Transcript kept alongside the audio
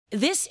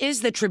This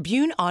is the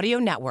Tribune Audio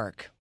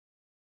Network.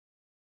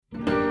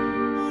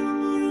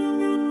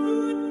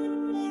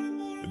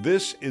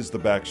 This is the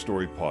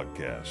Backstory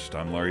Podcast.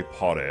 I'm Larry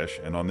Potash,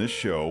 and on this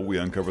show, we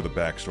uncover the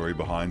backstory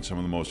behind some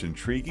of the most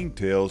intriguing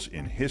tales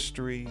in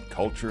history,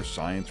 culture,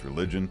 science,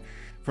 religion,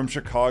 from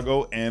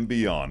Chicago and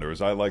beyond, or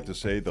as I like to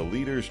say, the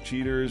leaders,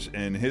 cheaters,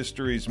 and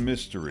history's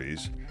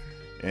mysteries.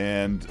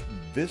 And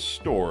this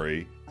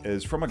story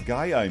is from a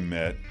guy I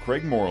met,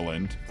 Craig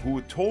Moreland,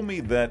 who told me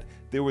that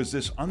there was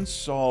this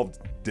unsolved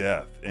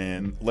death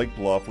in Lake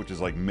Bluff, which is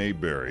like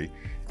Mayberry,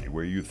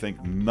 where you think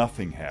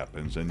nothing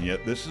happens, and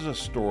yet this is a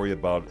story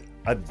about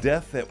a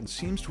death that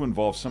seems to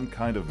involve some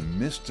kind of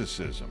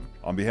mysticism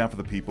on behalf of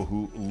the people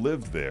who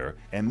lived there.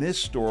 And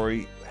this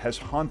story has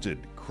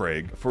haunted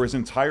Craig for his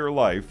entire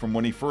life, from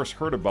when he first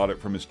heard about it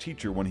from his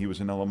teacher when he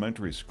was in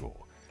elementary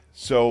school.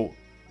 So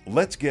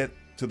let's get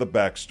to the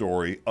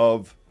backstory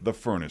of the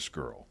Furnace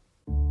Girl.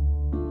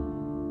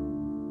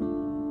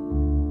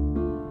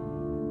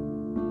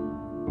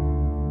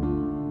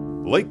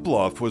 Lake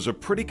Bluff was a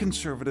pretty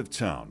conservative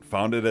town,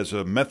 founded as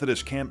a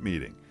Methodist camp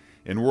meeting.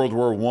 In World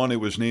War I, it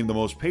was named the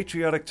most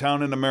patriotic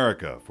town in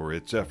America for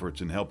its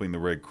efforts in helping the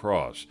Red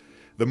Cross.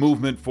 The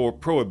movement for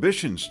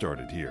Prohibition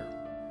started here.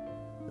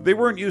 They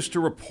weren't used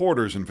to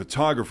reporters and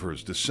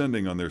photographers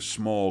descending on their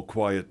small,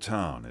 quiet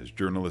town, as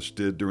journalists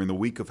did during the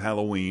week of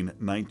Halloween,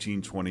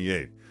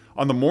 1928.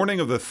 On the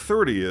morning of the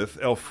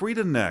 30th,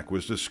 Elfrida Knack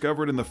was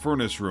discovered in the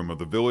furnace room of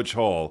the village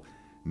hall,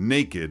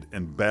 naked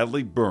and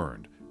badly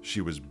burned. She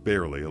was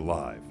barely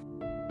alive.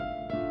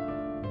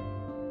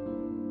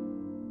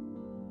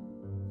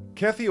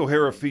 Kathy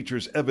O'Hara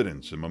features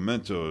evidence and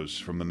mementos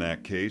from the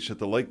Knack case at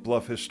the Lake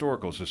Bluff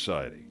Historical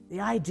Society. The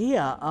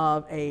idea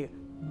of a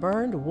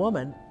burned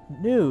woman,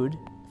 nude,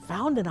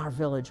 found in our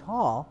village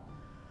hall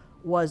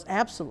was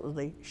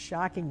absolutely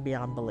shocking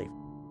beyond belief.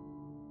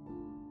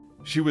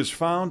 She was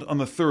found on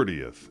the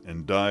 30th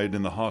and died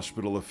in the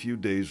hospital a few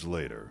days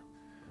later.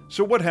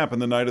 So what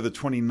happened the night of the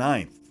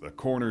 29th? A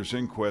coroner's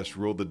inquest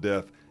ruled the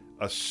death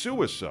a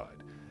suicide.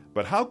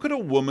 But how could a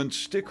woman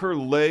stick her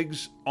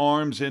legs,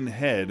 arms, and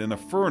head in a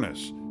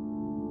furnace?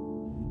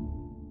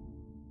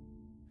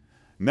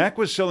 Knack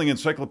was selling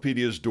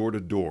encyclopedias door to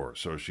door,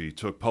 so she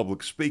took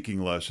public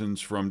speaking lessons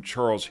from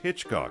Charles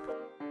Hitchcock,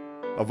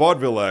 a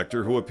vaudeville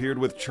actor who appeared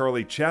with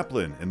Charlie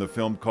Chaplin in the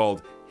film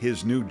called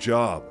His New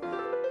Job.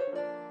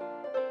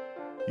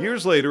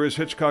 Years later, as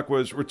Hitchcock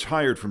was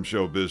retired from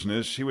show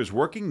business, he was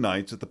working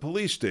nights at the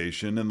police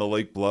station in the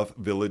Lake Bluff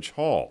Village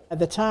Hall. At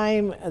the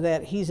time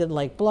that he's in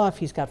Lake Bluff,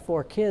 he's got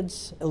 4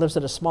 kids, lives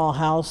in a small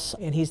house,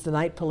 and he's the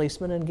night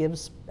policeman and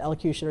gives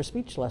elocution or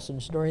speech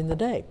lessons during the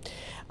day.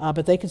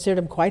 But they considered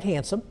him quite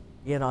handsome,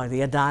 you know,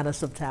 the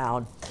Adonis of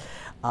town,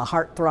 a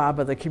heartthrob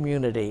of the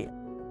community.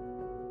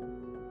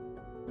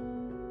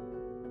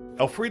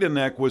 Elfrida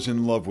Knack was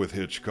in love with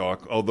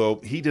Hitchcock,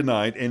 although he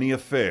denied any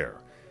affair.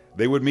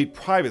 They would meet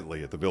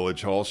privately at the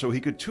village hall so he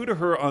could tutor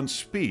her on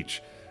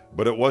speech,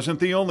 but it wasn't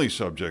the only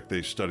subject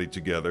they studied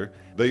together.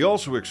 They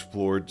also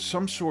explored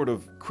some sort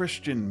of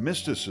Christian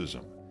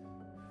mysticism.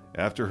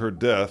 After her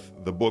death,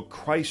 the book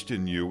Christ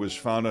in You was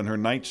found on her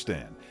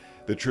nightstand.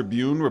 The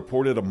Tribune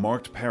reported a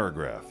marked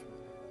paragraph.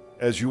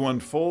 As you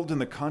unfold in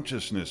the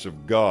consciousness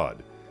of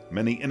God,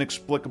 many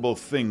inexplicable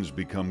things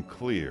become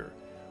clear.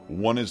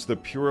 One is the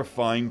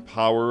purifying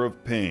power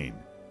of pain.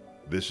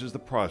 This is the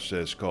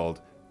process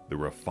called the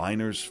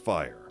refiner's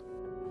fire.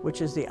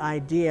 Which is the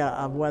idea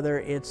of whether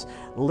it's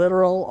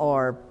literal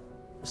or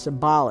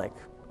symbolic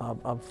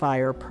of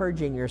fire,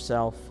 purging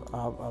yourself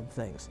of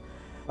things.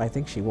 I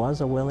think she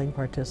was a willing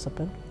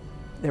participant.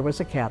 There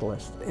was a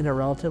catalyst in a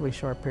relatively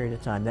short period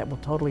of time that will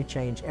totally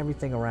change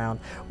everything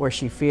around, where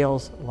she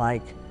feels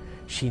like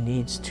she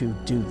needs to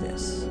do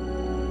this.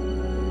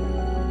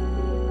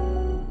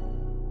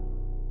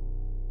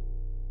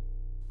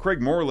 Craig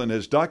Moreland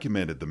has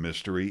documented the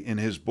mystery in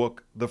his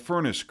book, The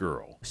Furnace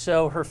Girl.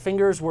 So her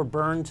fingers were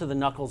burned to the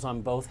knuckles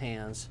on both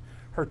hands.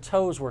 Her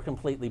toes were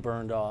completely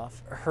burned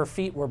off. Her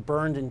feet were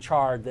burned and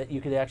charred that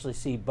you could actually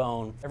see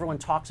bone. Everyone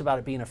talks about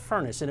it being a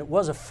furnace, and it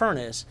was a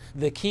furnace.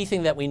 The key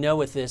thing that we know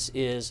with this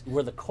is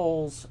where the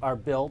coals are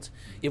built.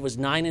 It was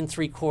 9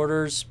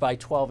 3/4 by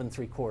 12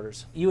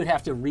 3/4. You would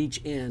have to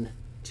reach in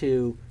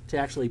to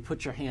actually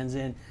put your hands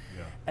in.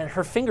 Yeah. And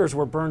her fingers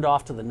were burned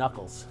off to the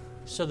knuckles.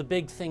 So the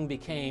big thing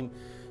became,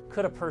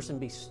 could a person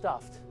be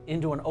stuffed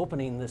into an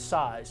opening this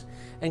size?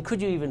 And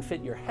could you even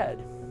fit your head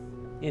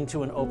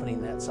into an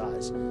opening that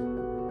size?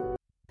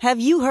 Have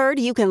you heard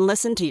you can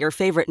listen to your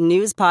favorite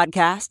news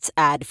podcasts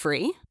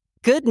ad-free?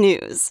 Good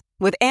news.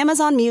 With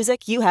Amazon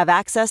Music, you have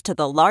access to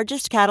the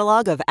largest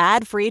catalog of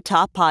ad-free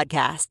top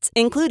podcasts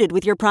included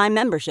with your Prime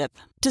membership.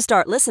 To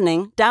start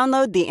listening,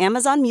 download the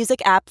Amazon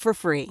Music app for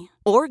free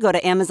or go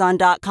to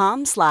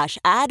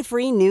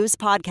amazon.com/ad-free news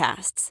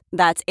podcasts.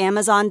 That's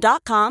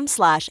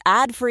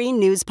amazon.com/ad-free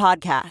news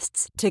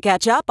podcasts to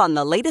catch up on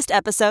the latest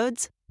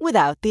episodes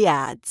without the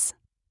ads.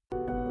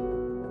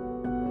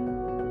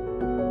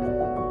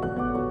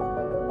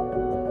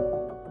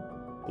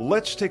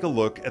 Let's take a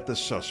look at the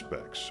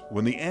suspects.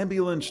 When the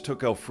ambulance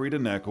took Elfrida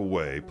Knack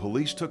away,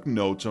 police took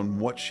notes on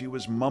what she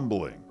was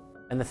mumbling.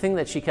 And the thing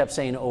that she kept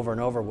saying over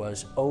and over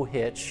was, "Oh,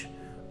 Hitch,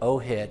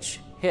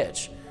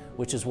 Hitch,"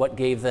 which is what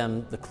gave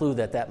them the clue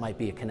that that might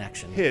be a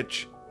connection.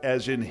 Hitch,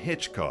 as in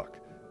Hitchcock.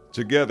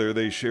 Together,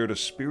 they shared a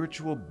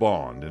spiritual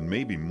bond and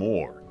maybe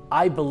more.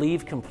 I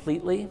believe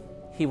completely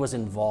he was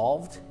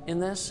involved in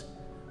this,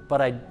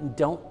 but I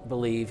don't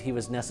believe he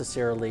was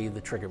necessarily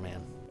the trigger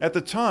man. At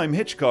the time,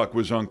 Hitchcock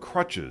was on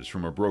crutches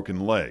from a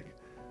broken leg,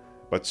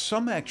 but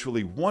some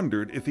actually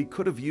wondered if he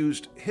could have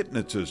used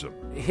hypnotism.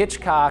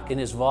 Hitchcock, in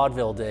his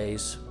vaudeville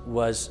days,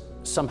 was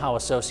somehow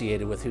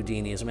associated with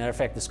Houdini. As a matter of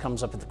fact, this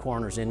comes up at the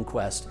coroner's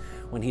inquest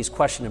when he's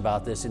questioned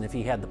about this and if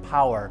he had the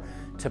power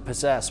to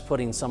possess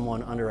putting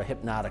someone under a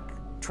hypnotic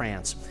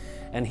trance.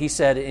 And he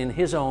said in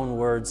his own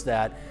words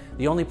that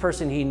the only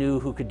person he knew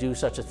who could do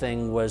such a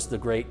thing was the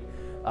great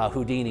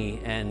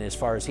Houdini, and as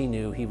far as he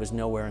knew, he was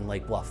nowhere in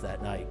Lake Bluff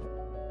that night.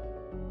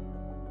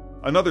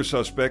 Another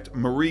suspect,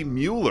 Marie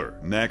Mueller,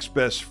 Knack's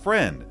best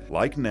friend.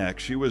 Like Knack,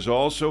 she was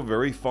also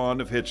very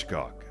fond of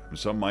Hitchcock.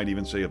 Some might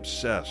even say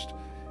obsessed.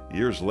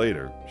 Years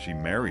later, she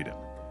married him.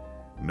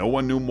 No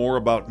one knew more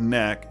about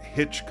Knack,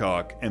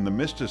 Hitchcock, and the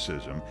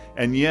mysticism,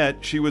 and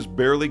yet she was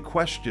barely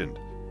questioned.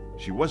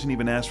 She wasn't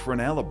even asked for an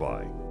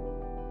alibi.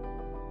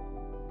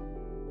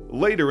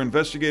 Later,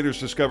 investigators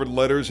discovered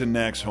letters in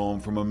Knack's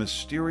home from a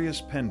mysterious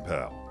pen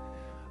pal.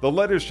 The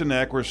letters to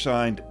Knack were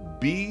signed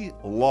B.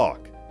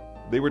 Locke.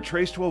 They were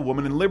traced to a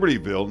woman in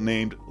Libertyville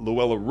named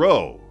Luella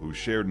Rowe, who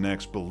shared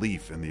Knack's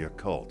belief in the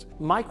occult.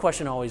 My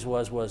question always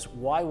was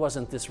why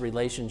wasn't this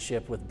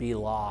relationship with B.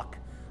 Locke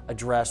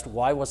addressed?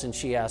 Why wasn't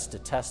she asked to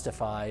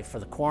testify for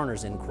the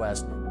coroner's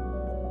inquest?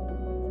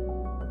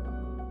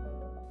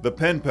 The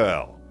pen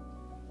pal,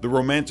 the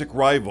romantic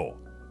rival,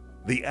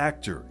 the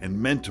actor and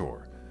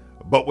mentor.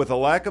 But with a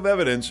lack of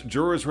evidence,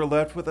 jurors were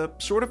left with a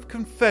sort of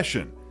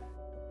confession.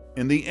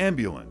 In the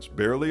ambulance,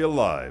 barely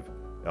alive,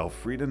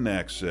 Elfrida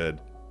Knack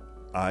said,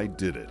 "I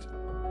did it."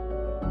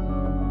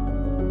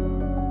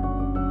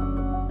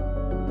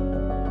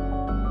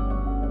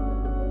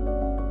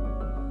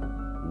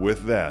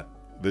 With that,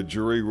 the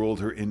jury ruled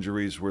her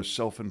injuries were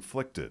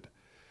self-inflicted.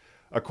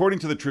 According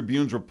to the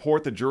Tribune's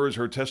report, the jurors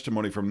heard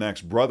testimony from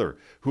Knack's brother,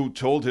 who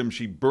told him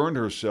she burned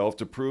herself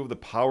to prove the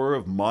power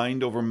of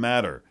mind over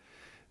matter.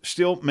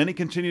 Still, many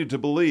continued to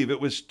believe it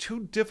was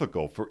too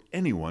difficult for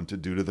anyone to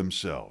do to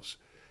themselves.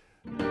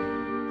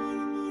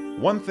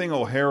 One thing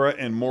O'Hara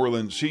and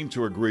Moreland seem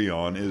to agree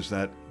on is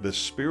that the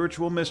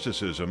spiritual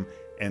mysticism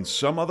and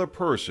some other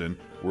person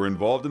were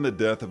involved in the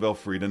death of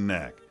Elfrida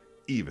Knack,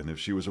 even if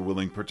she was a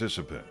willing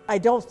participant. I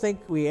don't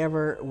think we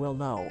ever will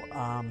know,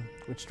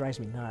 which drives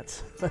me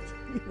nuts. But,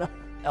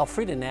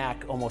 Elfrida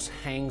Knack almost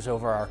hangs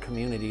over our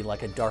community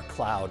like a dark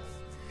cloud.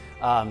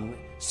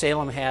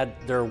 Salem had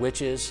their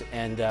witches,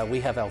 and we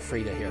have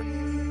Elfrida here.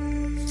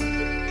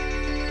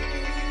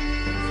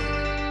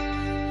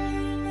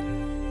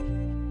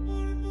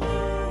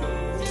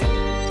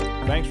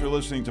 Thanks for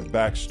listening to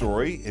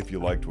Backstory. If you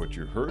liked what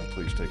you heard,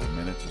 please take a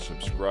minute to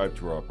subscribe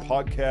to our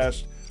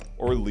podcast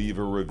or leave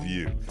a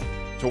review.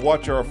 To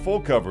watch our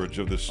full coverage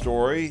of the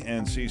story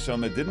and see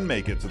some that didn't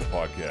make it to the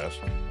podcast,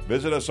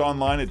 visit us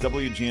online at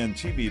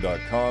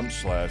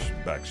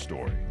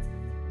wgntv.com/backstory.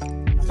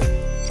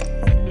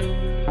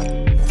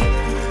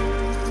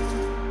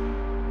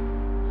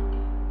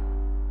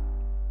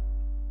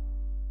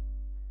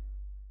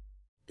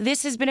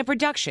 This has been a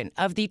production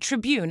of the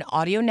Tribune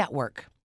Audio Network.